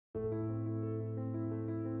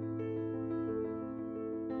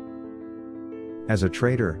As a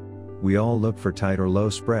trader, we all look for tight or low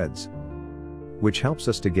spreads, which helps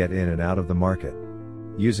us to get in and out of the market.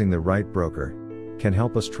 Using the right broker can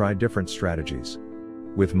help us try different strategies.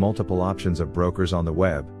 With multiple options of brokers on the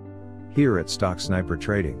web, here at Stock Sniper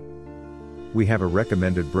Trading, we have a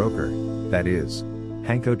recommended broker, that is,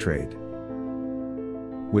 Trade.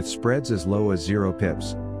 With spreads as low as 0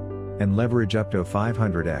 pips and leverage up to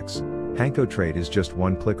 500x, Trade is just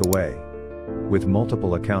one click away. With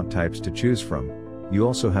multiple account types to choose from, you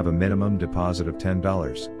also have a minimum deposit of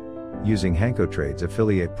 $10. Using Trade's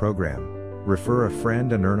affiliate program, refer a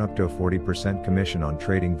friend and earn up to a 40% commission on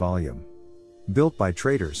trading volume. Built by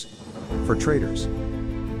traders, for traders.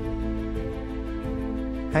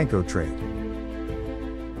 Trade.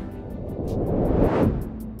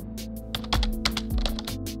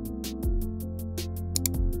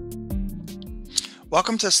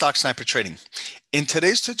 Welcome to Stock Sniper Trading. In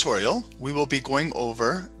today's tutorial, we will be going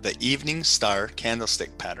over the evening star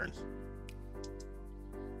candlestick pattern.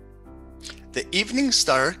 The evening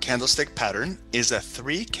star candlestick pattern is a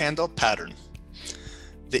 3-candle pattern.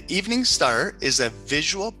 The evening star is a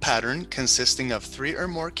visual pattern consisting of 3 or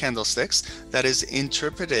more candlesticks that is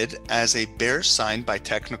interpreted as a bearish sign by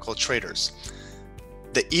technical traders.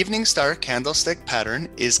 The evening star candlestick pattern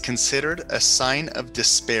is considered a sign of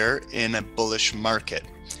despair in a bullish market.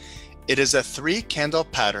 It is a 3-candle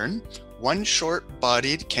pattern, one short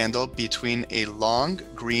bodied candle between a long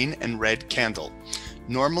green and red candle.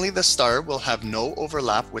 Normally the star will have no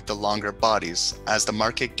overlap with the longer bodies, as the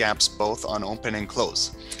market gaps both on open and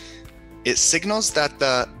close. It signals that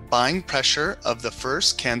the buying pressure of the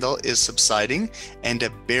first candle is subsiding and a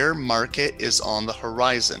bear market is on the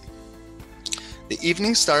horizon. The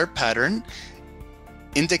evening star pattern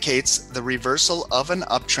indicates the reversal of an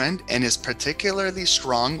uptrend and is particularly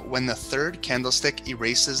strong when the third candlestick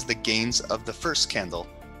erases the gains of the first candle.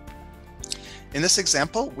 In this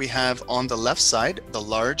example, we have on the left side the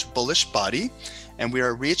large bullish body, and we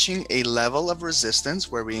are reaching a level of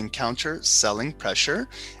resistance where we encounter selling pressure,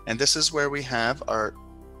 and this is where we have our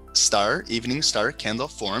evening star candle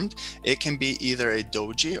formed. It can be either a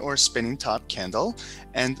doji or spinning top candle,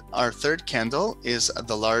 and our third candle is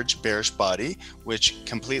the large bearish body, which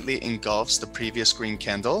completely engulfs the previous green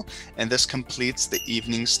candle, and this completes the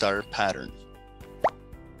evening star pattern.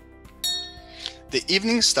 The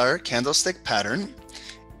evening star candlestick pattern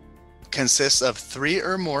consists of 3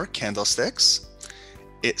 or more candlesticks.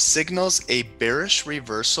 It signals a bearish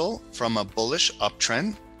reversal from a bullish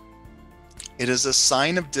uptrend. It is a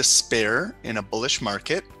sign of despair in a bullish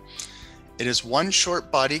market. It is one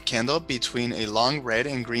short body candle between a long red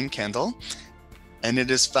and green candle, and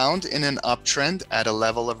it is found in an uptrend at a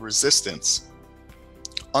level of resistance.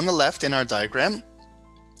 On the left in our diagram,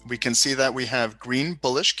 we can see that we have green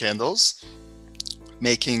bullish candles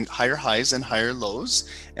making higher highs and higher lows,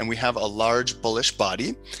 and we have a large bullish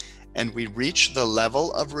body, and we reach the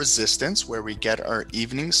level of resistance where we get our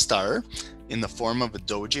evening star in the form of a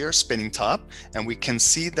doji or spinning top, and we can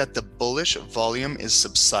see that the bullish volume is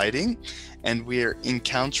subsiding and we are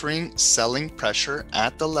encountering selling pressure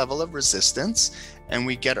at the level of resistance, and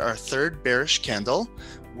we get our third bearish candle,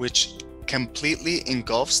 which completely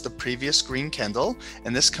engulfs the previous green candle,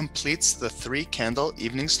 and this completes the 3-candle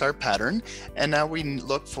evening star pattern. And now we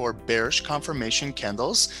look for bearish confirmation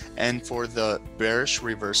candles and for the bearish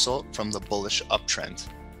reversal from the bullish uptrend.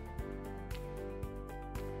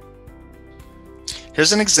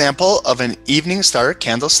 Here's an example of an evening star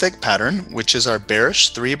candlestick pattern, which is our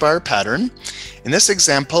bearish 3-bar pattern. In this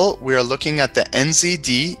example, we are looking at the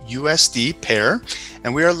NZD USD pair,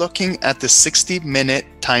 and we are looking at the 60-minute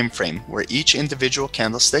time frame, where each individual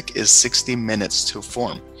candlestick is 60 minutes to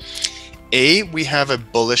form. We have a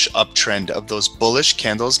bullish uptrend of those bullish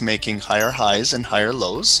candles making higher highs and higher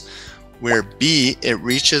lows, where B, it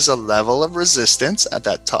reaches a level of resistance at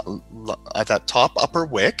that top upper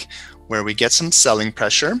wick, where we get some selling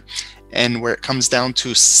pressure, and where it comes down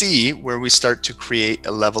to C, where we start to create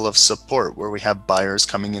a level of support where we have buyers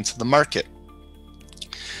coming into the market.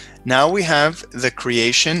 Now we have the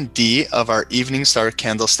creation D of our evening star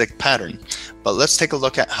candlestick pattern, but let's take a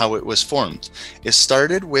look at how it was formed. It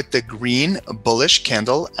started with the green bullish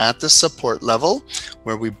candle at the support level,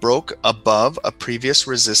 where we broke above a previous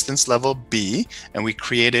resistance level B, and we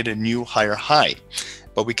created a new higher high.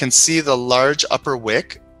 But we can see the large upper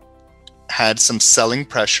wick had some selling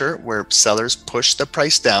pressure where sellers pushed the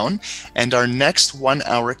price down, and our next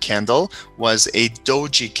 1-hour candle was a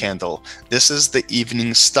doji candle. This is the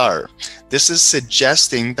evening star. This is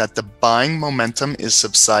suggesting that the buying momentum is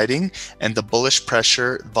subsiding and the bullish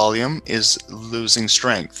pressure volume is losing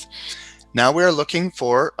strength. Now we are looking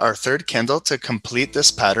for our third candle to complete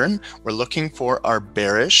this pattern. We're looking for our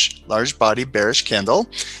bearish, large body bearish candle.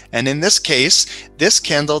 And in this case, this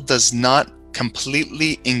candle does not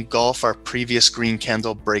completely engulf our previous green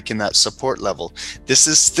candle breaking that support level. This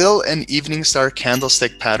is still an evening star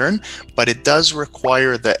candlestick pattern, but it does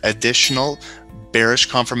require the additional bearish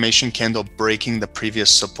confirmation candle breaking the previous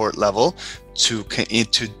support level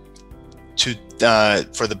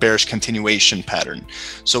for the bearish continuation pattern.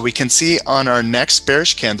 So we can see on our next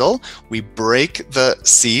bearish candle, we break the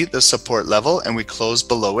support level, and we close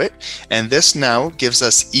below it. And this now gives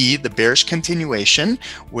us E, the bearish continuation,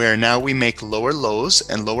 where now we make lower lows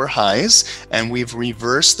and lower highs, and we've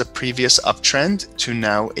reversed the previous uptrend to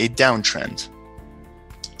now a downtrend.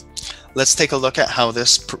 Let's take a look at how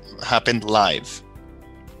this happened live.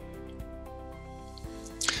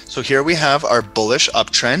 So here we have our bullish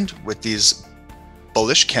uptrend with these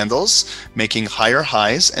bullish candles making higher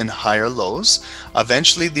highs and higher lows.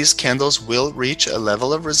 Eventually these candles will reach a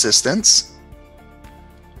level of resistance.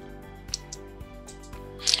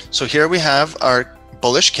 So here we have our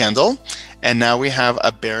bullish candle, and now we have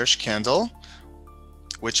a bearish candle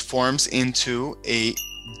which forms into a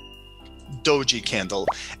doji candle.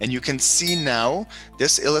 And you can see now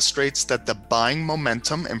this illustrates that the buying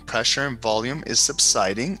momentum and pressure and volume is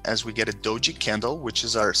subsiding as we get a doji candle, which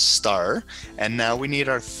is our star. And now we need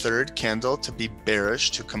our third candle to be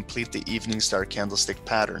bearish to complete the evening star candlestick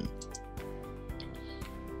pattern.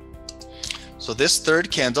 So this third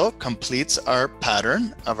candle completes our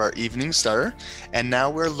pattern of our evening star, and now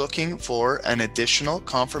we're looking for an additional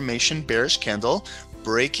confirmation bearish candle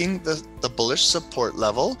breaking the bullish support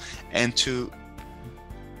level and to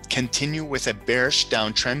continue with a bearish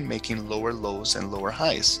downtrend, making lower lows and lower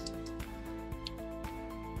highs.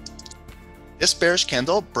 This bearish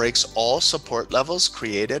candle breaks all support levels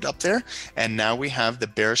created up there, and now we have the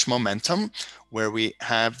bearish momentum where we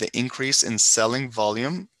have the increase in selling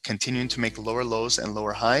volume continuing to make lower lows and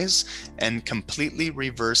lower highs and completely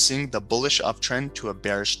reversing the bullish uptrend to a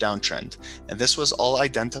bearish downtrend. And this was all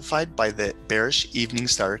identified by the bearish evening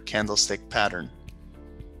star candlestick pattern.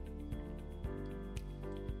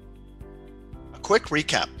 A quick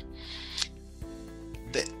recap.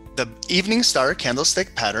 The evening star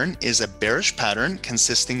candlestick pattern is a bearish pattern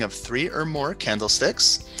consisting of 3 or more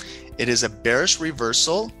candlesticks. It is a bearish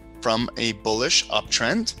reversal from a bullish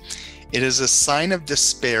uptrend. It is a sign of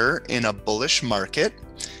despair in a bullish market.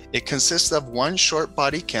 It consists of one short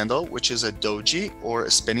body candle, which is a doji or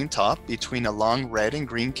a spinning top between a long red and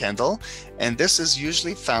green candle, and this is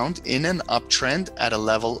usually found in an uptrend at a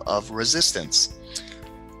level of resistance.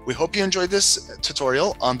 We hope you enjoyed this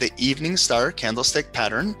tutorial on the evening star candlestick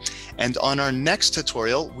pattern, and on our next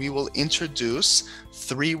tutorial we will introduce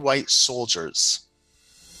 3 white soldiers.